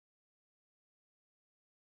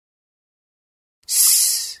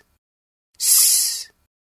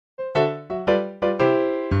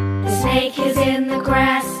snake is in the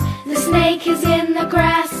grass. The snake is in the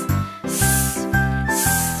grass.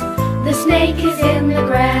 The snake is in the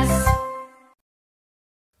grass.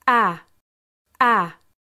 A.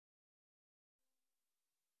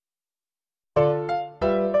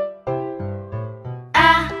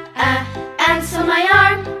 Ants on my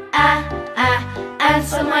arm.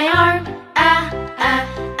 Ants on my arm.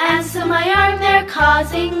 Ants on my arm. They're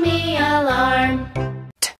causing me alarm.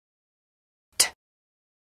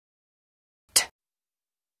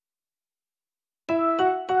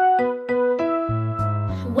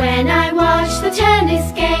 When I watch the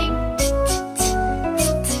tennis game,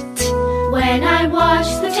 when I watch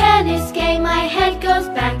the tennis game, my head goes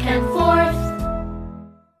back and forth.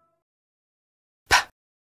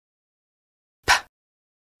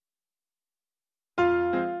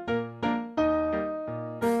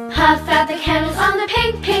 Puff at the candles on the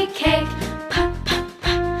pink cake. Puff, puff, puff,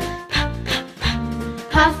 puff, puff,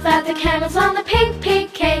 puff. Puff at the candles on the pink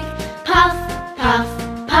cake. Puff, puff,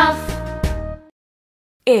 puff.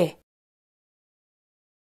 I.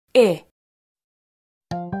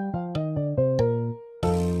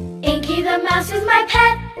 Inky the mouse is my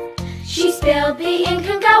pet. She spilled the ink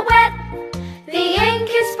and got wet. The ink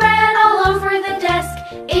is spread all over the desk.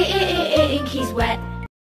 Inky's wet.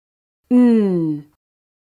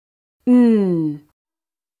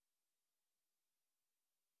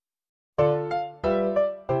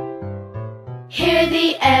 Hear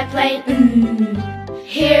the airplane,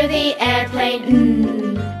 hear the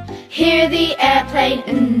airplane, hear the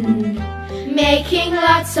airplane, making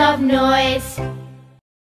lots of noise.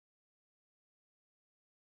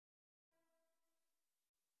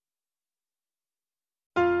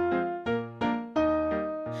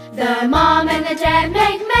 The mom and the dad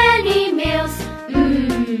make many meals.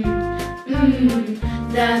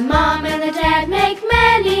 The mom and the dad make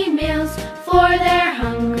many meals for their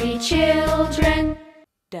hungry children.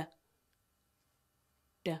 D.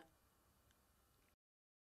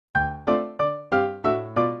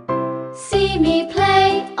 See me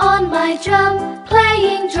play on my drum.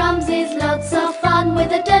 Playing drums is lots of fun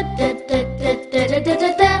with a da da da da da da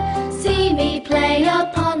da da. See me play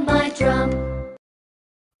upon my drum.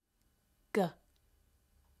 G.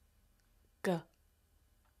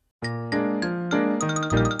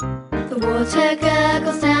 The water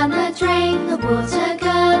gurgles down the drain. The water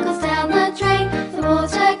gurgles down the drain. The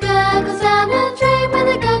water gurgles down the drain with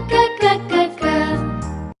a gurgle.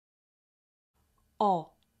 O.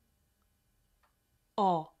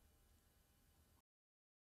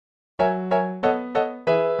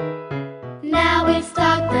 Now it's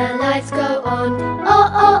dark, the lights go on. Oh,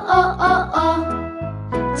 oh, oh, oh, oh.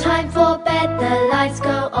 Time for bed, the lights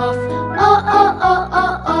go off. Oh, oh, oh,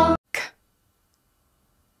 oh, oh.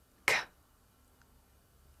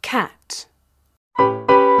 Cat.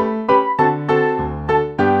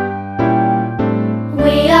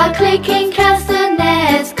 We are clicking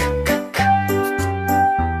castanets.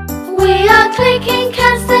 We are clicking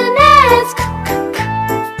castanets.